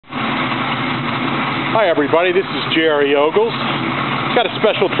Hi everybody, this is Jerry Ogles. Got a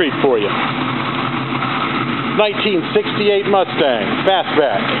special treat for you. 1968 Mustang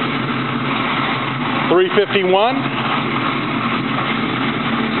Fastback. 351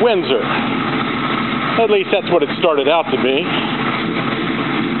 Winsor. At least that's what it started out to be.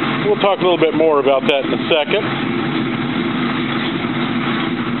 We'll talk a little bit more about that in a second.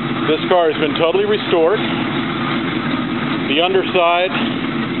 This car has been totally restored. The underside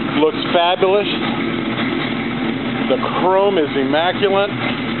looks fabulous. The chrome is immaculate.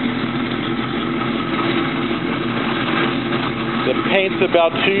 The paint's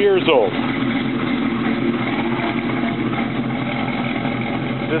about 2 years old.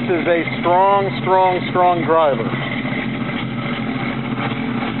 This is a strong driver.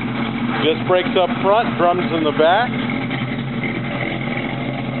 Disc brakes up front, drums in the back.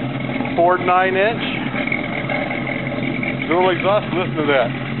 Ford 9-inch. Dual exhaust, listen to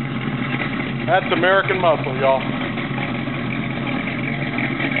that. That's American muscle, y'all.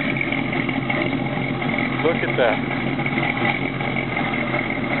 Look at that.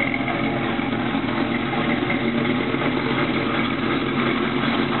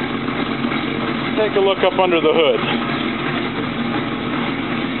 Take a look up under the hood.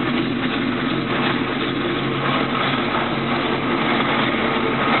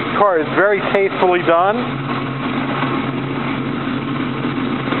 The car is very tastefully done.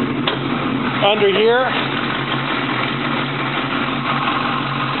 Under here,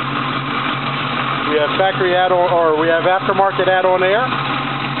 we have factory add-on, or we have aftermarket add-on air,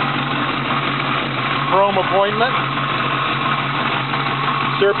 chrome appointment,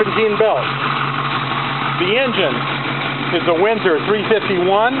 serpentine belt. The engine is a Winsor 351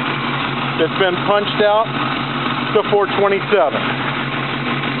 that's been punched out to 427.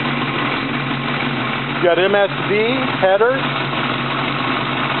 You've got MSD headers,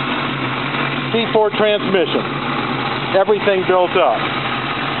 C4 transmission, everything built up.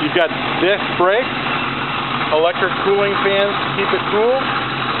 You've got disc brakes, electric cooling fans to keep it cool,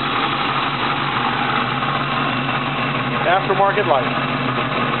 aftermarket lights.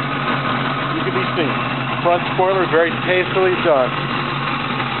 You can be seen. Front spoiler very tastefully done.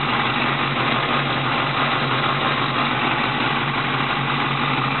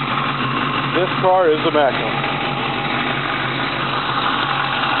 This car is immaculate.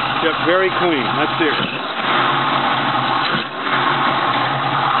 Kept very clean. Let's hear it.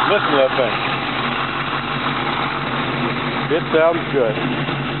 Listen to that thing. It sounds good.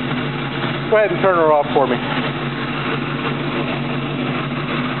 Go ahead and turn her off for me.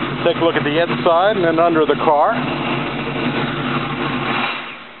 Take a look at the inside and then under the car.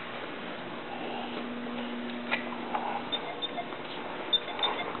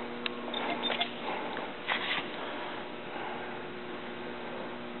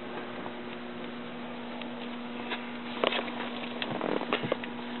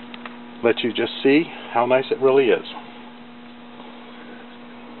 Let you just see how nice it really is.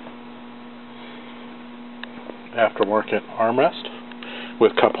 Aftermarket armrest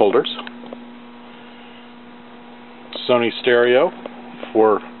with cup holders. Sony stereo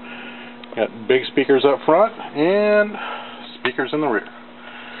for got big speakers up front and speakers in the rear.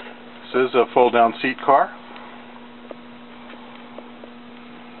 This is a fold down seat car.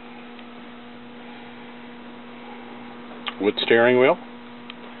 Wood steering wheel.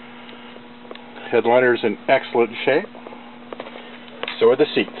 Headliner's in excellent shape. So are the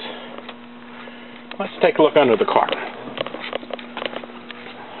seats. Let's take a look under the car.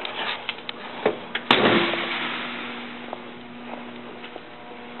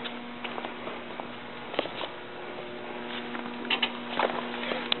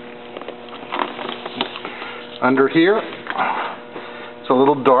 Under here, it's a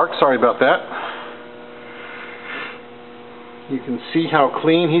little dark, sorry about that. You can see how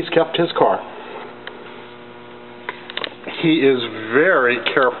clean he's kept his car. He is very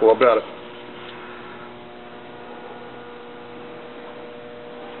careful about it.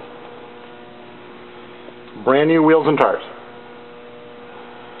 Brand new wheels and tires.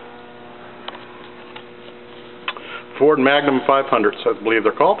 Ford Magnum 500s, I believe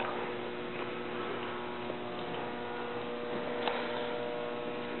they're called.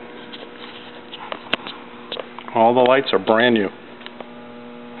 All the lights are brand new.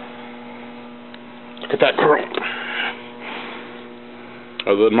 Look at that chrome.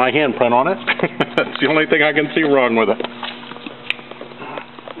 Other than my handprint on it, that's the only thing I can see wrong with it.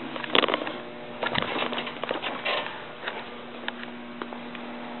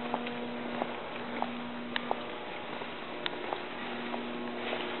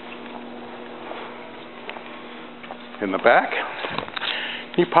 In the back,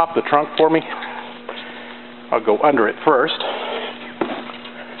 can you pop the trunk for me? I'll go under it first.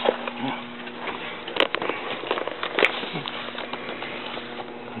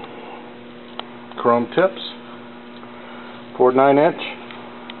 Chrome tips. Ford 9-inch.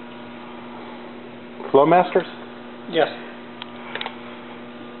 Flowmasters? Yes.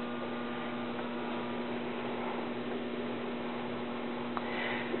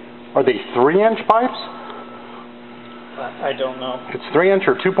 Are they 3-inch pipes? I don't know. It's 3-inch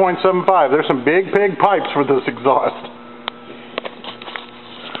or 2.75. There's some big pipes for this exhaust.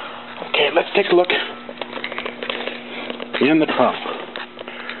 Okay, let's take a look in the trunk.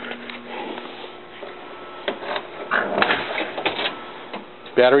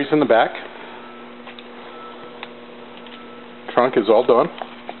 Batteries in the back. Trunk is all done.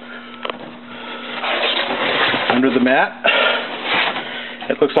 Under the mat,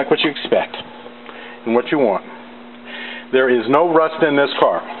 it looks like what you expect and what you want. There is no rust in this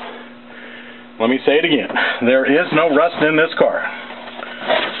car. Let me say it again. There is no rust in this car.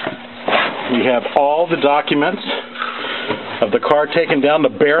 We have all the documents of the car taken down to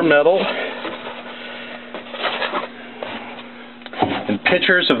bare metal and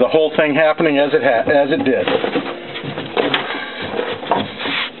pictures of the whole thing happening as it did.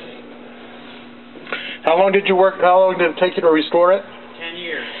 How long did it take you to restore it? 10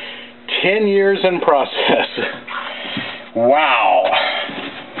 years. 10 years in process. Wow.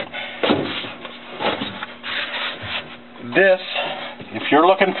 This, if you're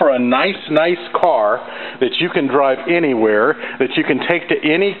looking for a nice car that you can drive anywhere, that you can take to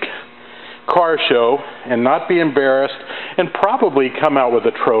any car show and not be embarrassed and probably come out with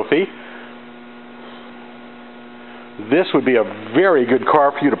a trophy, this would be a very good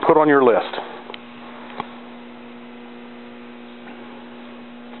car for you to put on your list.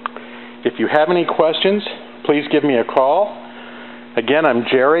 If you have any questions, please give me a call. Again, I'm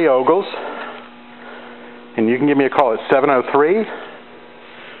Jerry Ogles, and you can give me a call at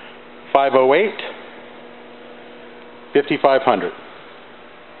 703-508-5500.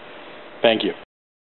 Thank you.